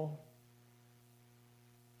cell,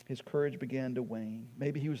 his courage began to wane.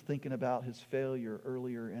 Maybe he was thinking about his failure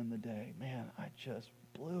earlier in the day. Man, I just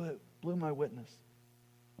blew my witness.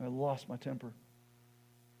 I lost my temper.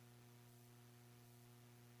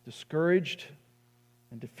 Discouraged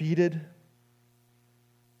and defeated,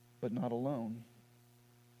 but not alone,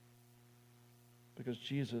 because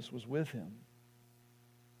Jesus was with him.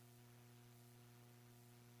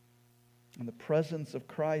 And the presence of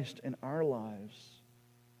Christ in our lives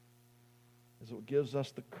is what gives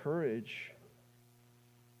us the courage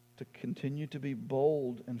to continue to be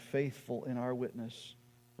bold and faithful in our witness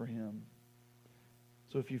for him.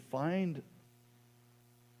 So if you find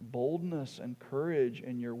boldness and courage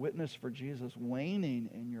in your witness for Jesus waning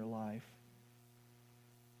in your life,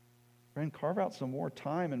 friend, carve out some more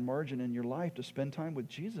time and margin in your life to spend time with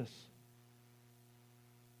Jesus.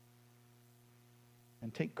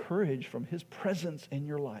 And take courage from his presence in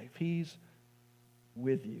your life. He's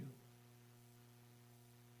with you.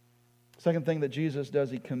 Second thing that Jesus does,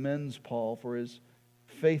 he commends Paul for his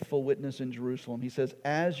faithful witness in Jerusalem. He says,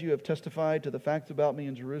 as you have testified to the facts about me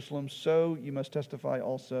in Jerusalem, so you must testify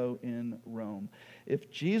also in Rome.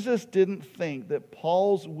 If Jesus didn't think that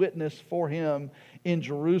Paul's witness for him in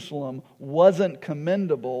Jerusalem wasn't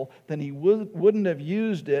commendable, then he wouldn't have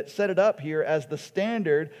used it, set it up here as the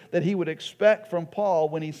standard that he would expect from Paul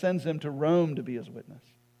when he sends him to Rome to be his witness.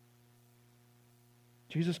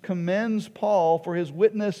 Jesus commends Paul for his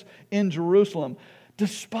witness in Jerusalem,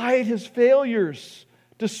 despite his failures,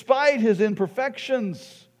 despite his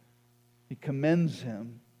imperfections. He commends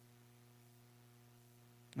him.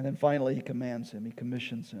 And then finally, he commands him, he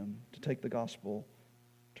commissions him to take the gospel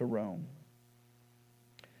to Rome.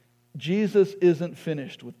 Jesus isn't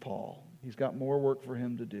finished with Paul. He's got more work for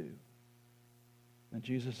him to do. And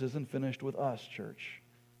Jesus isn't finished with us, church.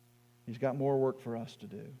 He's got more work for us to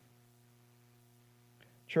do.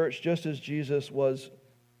 Church, just as Jesus was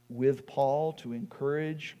with Paul to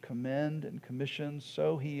encourage, commend, and commission,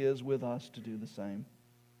 so he is with us to do the same.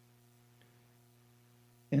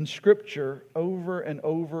 In Scripture, over and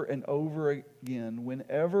over and over again,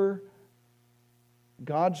 whenever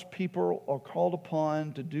God's people are called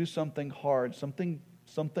upon to do something hard, something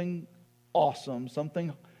awesome,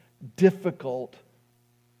 something difficult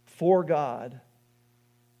for God,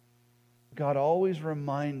 God always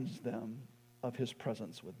reminds them of his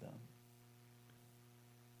presence with them.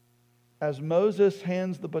 As Moses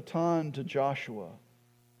hands the baton to Joshua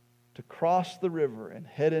to cross the river and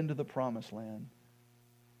head into the promised land,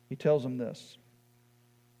 he tells him this: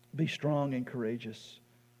 be strong and courageous,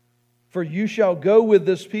 for you shall go with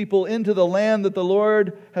this people into the land that the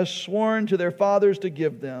Lord has sworn to their fathers to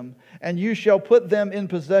give them, and you shall put them in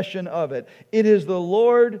possession of it. It is the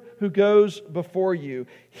Lord who goes before you.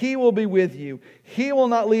 He will be with you. He will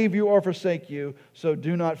not leave you or forsake you, so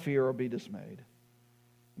do not fear or be dismayed.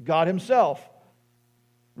 God himself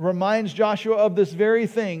reminds Joshua of this very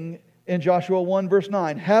thing in Joshua 1 verse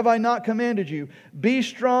 9. Have I not commanded you? Be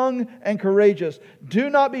strong and courageous. Do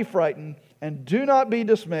not be frightened and do not be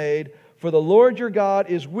dismayed, for the Lord your God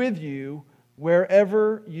is with you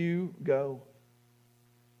wherever you go.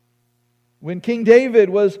 When King David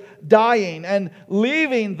was dying and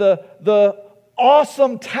leaving the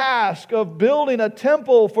awesome task of building a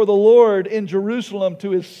temple for the Lord in Jerusalem to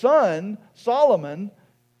his son, Solomon,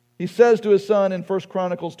 he says to his son in 1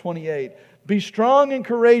 Chronicles 28, be strong and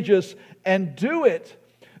courageous and do it.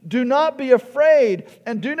 Do not be afraid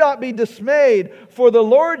and do not be dismayed, for the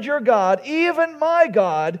Lord your God, even my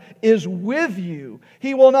God, is with you.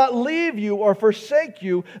 He will not leave you or forsake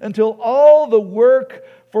you until all the work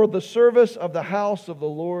for the service of the house of the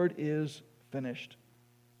Lord is finished.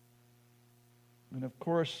 And of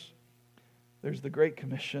course, there's the Great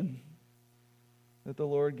Commission that the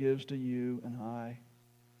Lord gives to you and I.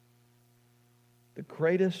 The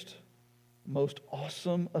greatest, most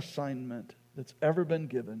awesome assignment that's ever been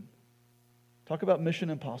given. Talk about mission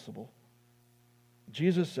impossible.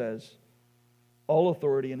 Jesus says, All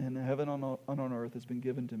authority in heaven and on earth has been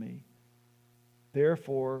given to me.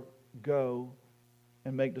 Therefore, go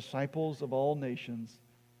and make disciples of all nations,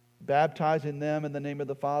 baptizing them in the name of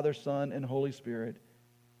the Father, Son, and Holy Spirit,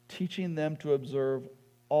 teaching them to observe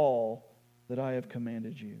all that I have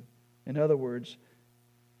commanded you. In other words,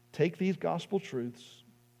 take these gospel truths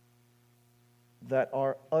that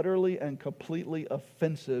are utterly and completely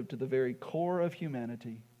offensive to the very core of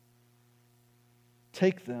humanity,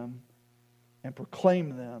 take them and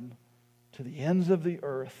proclaim them to the ends of the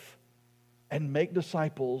earth and make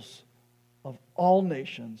disciples of all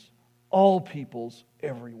nations, all peoples,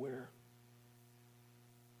 everywhere.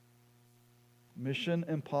 Mission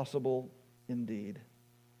impossible indeed.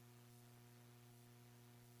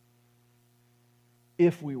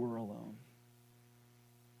 If we were alone.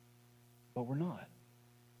 But we're not.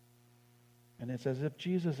 And it's as if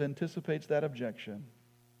Jesus anticipates that objection.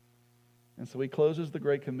 And so he closes the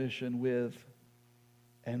Great Commission with,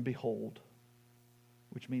 and behold,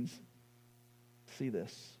 which means, see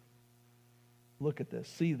this. Look at this.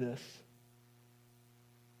 See this.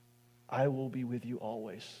 I will be with you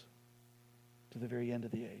always to the very end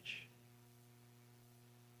of the age.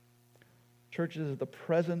 Church, it is the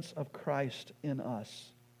presence of Christ in us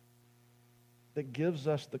that gives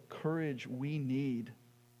us the courage we need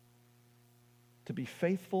to be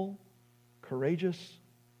faithful, courageous,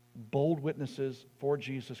 bold witnesses for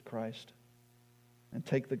Jesus Christ and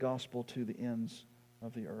take the gospel to the ends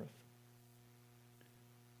of the earth.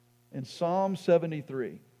 In Psalm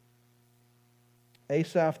 73,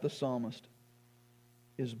 Asaph the psalmist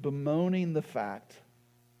is bemoaning the fact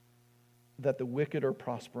that the wicked are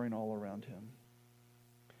prospering all around him.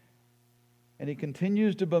 And he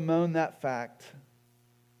continues to bemoan that fact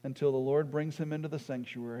until the Lord brings him into the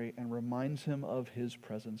sanctuary and reminds him of his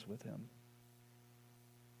presence with him.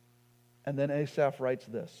 And then Asaph writes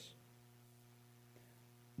this,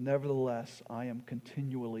 nevertheless, I am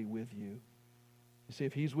continually with you. You see,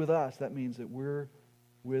 if he's with us, that means that we're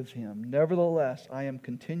with him. Nevertheless, I am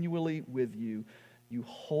continually with you. You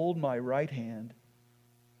hold my right hand.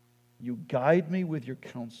 You guide me with your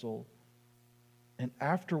counsel. And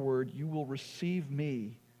afterward, you will receive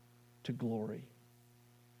me to glory.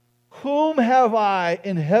 Whom have I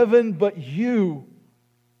in heaven but you?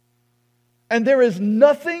 And there is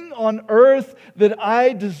nothing on earth that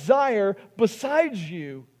I desire besides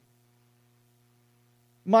you.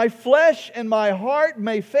 My flesh and my heart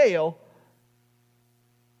may fail,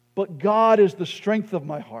 but God is the strength of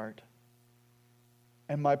my heart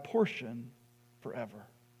and my portion forever.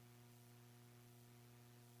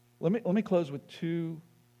 Let me close with two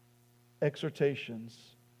exhortations.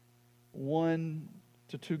 One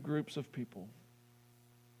to two groups of people.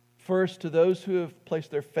 First, to those who have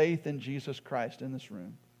placed their faith in Jesus Christ in this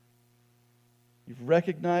room. You've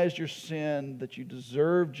recognized your sin, that you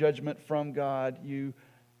deserve judgment from God. You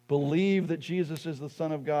believe that Jesus is the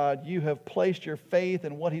Son of God. You have placed your faith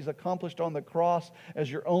in what He's accomplished on the cross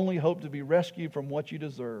as your only hope to be rescued from what you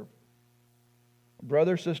deserve.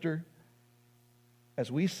 Brother, sister,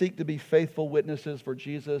 as we seek to be faithful witnesses for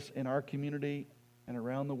Jesus in our community and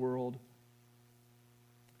around the world,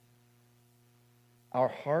 our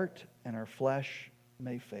heart and our flesh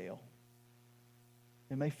may fail.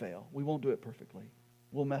 It may fail. We won't do it perfectly.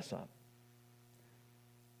 We'll mess up.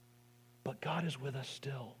 But God is with us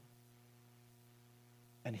still.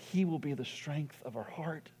 And He will be the strength of our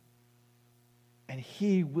heart. And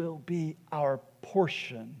He will be our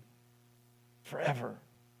portion forever.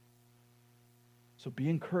 So be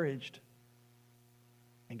encouraged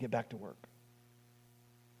and get back to work.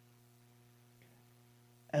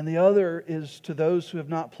 And the other is to those who have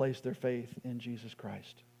not placed their faith in Jesus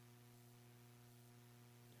Christ.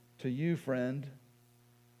 To you, friend,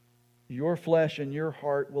 your flesh and your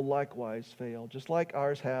heart will likewise fail, just like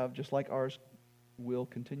ours have, just like ours will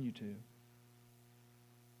continue to.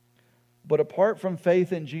 But apart from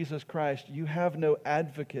faith in Jesus Christ, you have no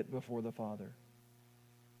advocate before the Father.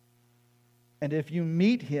 And if you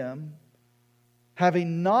meet Him,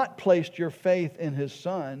 having not placed your faith in His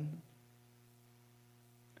Son,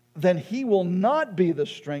 then He will not be the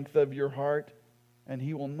strength of your heart, and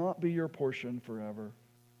He will not be your portion forever.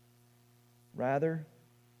 Rather,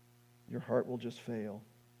 your heart will just fail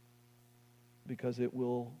because it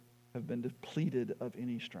will have been depleted of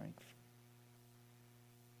any strength.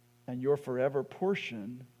 And your forever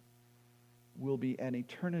portion will be an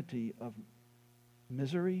eternity of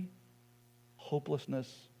misery,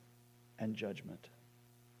 hopelessness, and judgment.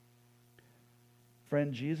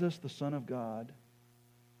 Friend, Jesus, the Son of God,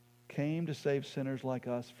 came to save sinners like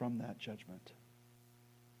us from that judgment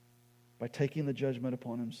by taking the judgment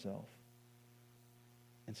upon Himself.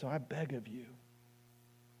 And so I beg of you,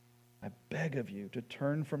 I beg of you to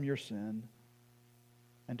turn from your sin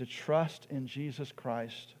and to trust in Jesus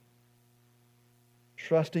Christ,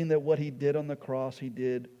 trusting that what He did on the cross, He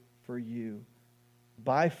did for you.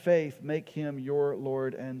 By faith, make Him your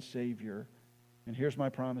Lord and Savior. And here's my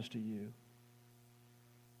promise to you.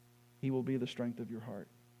 He will be the strength of your heart,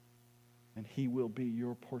 and He will be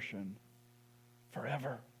your portion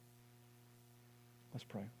forever. Let's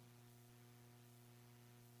pray.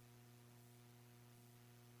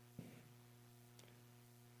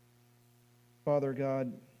 Father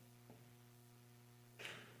God,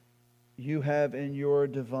 you have in your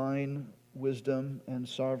divine wisdom and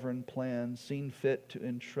sovereign plan seen fit to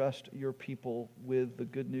entrust your people with the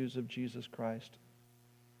good news of Jesus Christ,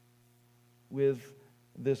 with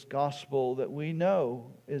this gospel that we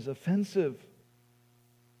know is offensive.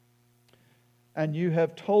 And you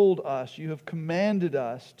have told us, you have commanded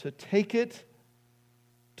us to take it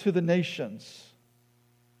to the nations,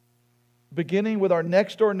 beginning with our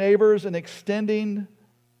next door neighbors and extending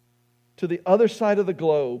to the other side of the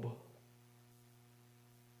globe.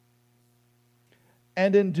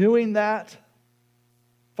 And in doing that,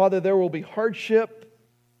 Father, there will be hardship,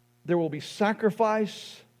 there will be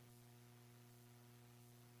sacrifice,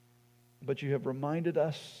 but you have reminded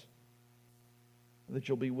us that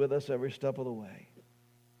you'll be with us every step of the way.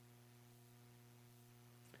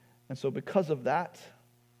 And so because of that,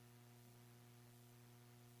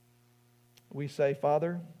 we say,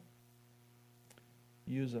 Father,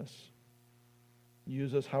 use us.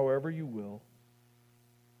 Use us however you will.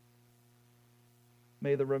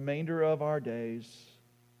 May the remainder of our days,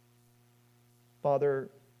 Father,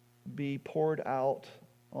 be poured out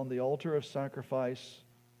on the altar of sacrifice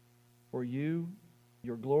for you,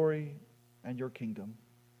 your glory, and your kingdom.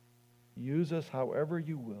 Use us however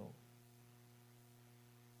you will.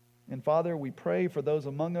 And Father, we pray for those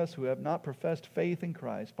among us who have not professed faith in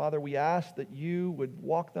Christ. Father, we ask that you would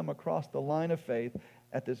walk them across the line of faith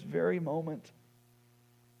at this very moment,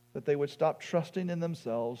 that they would stop trusting in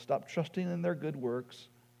themselves, stop trusting in their good works,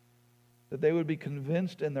 that they would be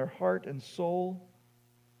convinced in their heart and soul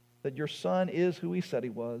that your Son is who He said He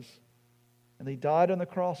was, and He died on the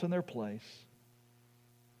cross in their place.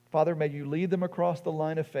 Father, may you lead them across the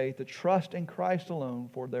line of faith to trust in Christ alone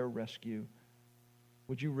for their rescue.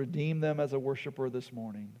 Would you redeem them as a worshiper this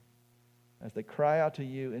morning as they cry out to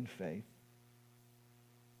you in faith?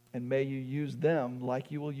 And may you use them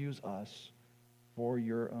like you will use us for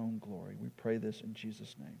your own glory. We pray this in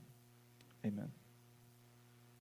Jesus' name. Amen.